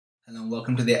Hello and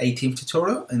welcome to the 18th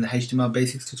tutorial in the HTML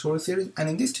Basics tutorial series, and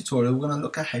in this tutorial we're going to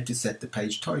look at how to set the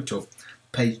page title.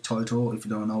 Page title, if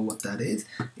you don't know what that is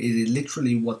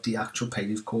literally what the actual page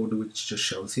is called, which just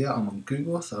shows here. I'm on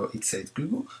Google, so it says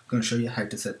Google. I'm going to show you how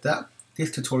to set that. This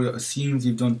tutorial assumes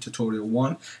you've done tutorial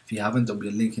 1. If you haven't, there'll be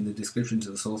a link in the description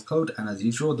to the source code, and as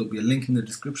usual there'll be a link in the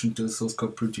description to the source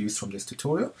code produced from this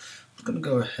tutorial. I'm going to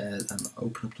go ahead and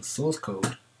open up the source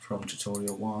code from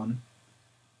tutorial 1.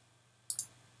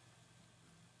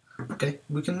 Okay,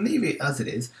 we can leave it as it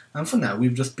is, and for now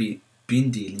we've just been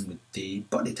dealing with the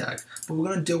body tag, but we're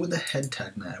going to deal with the head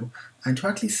tag now. And to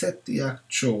actually set the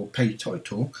actual page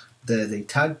title, there's a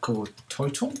tag called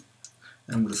title,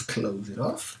 and we'll just close it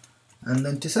off. And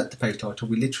then to set the page title,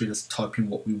 we literally just type in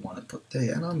what we want to put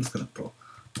there, and I'm just going to put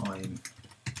I'm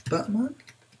Batman.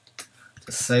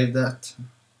 Just save that.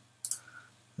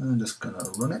 I'm just going to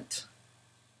run it,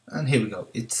 and here we go.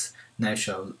 It's now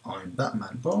shows I'm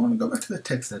Batman. But I want to go back to the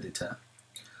text editor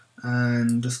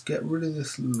and just get rid of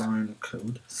this line of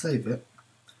code, save it,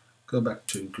 go back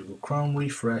to Google Chrome,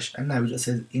 refresh, and now it just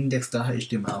says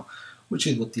index.html, which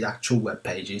is what the actual web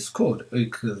page is called.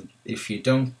 Because if you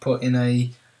don't put in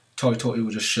a title, it will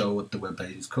just show what the web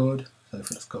page is called. So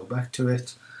if I just go back to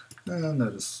it, and I'll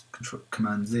just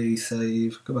Command Z,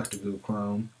 save, go back to Google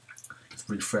Chrome, just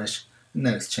refresh, and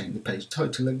now it's changed the page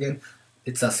title again.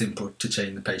 It's that simple to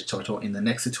change the page title. In the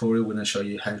next tutorial, we're going to show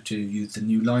you how to use the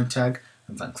new line tag,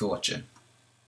 and thanks for watching.